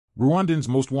Rwandan's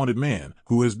most wanted man,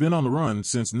 who has been on the run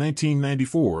since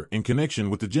 1994 in connection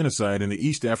with the genocide in the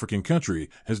East African country,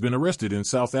 has been arrested in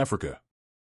South Africa.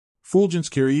 Fulgence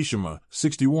Kayishema,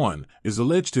 61, is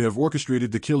alleged to have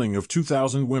orchestrated the killing of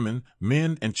 2,000 women,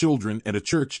 men, and children at a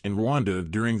church in Rwanda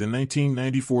during the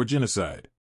 1994 genocide.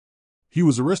 He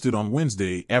was arrested on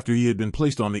Wednesday after he had been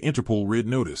placed on the Interpol Red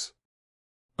Notice.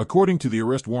 According to the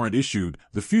arrest warrant issued,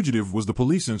 the fugitive was the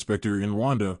police inspector in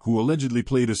Rwanda who allegedly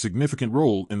played a significant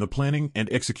role in the planning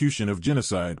and execution of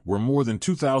genocide, where more than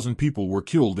 2,000 people were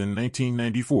killed in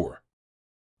 1994.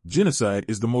 Genocide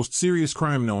is the most serious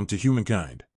crime known to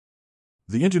humankind.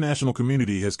 The international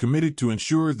community has committed to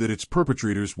ensure that its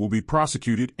perpetrators will be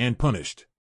prosecuted and punished.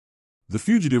 The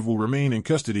fugitive will remain in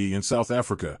custody in South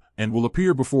Africa and will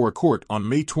appear before a court on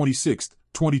May 26,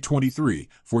 2023,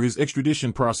 for his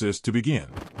extradition process to begin.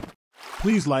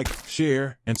 Please like,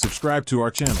 share, and subscribe to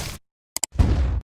our channel.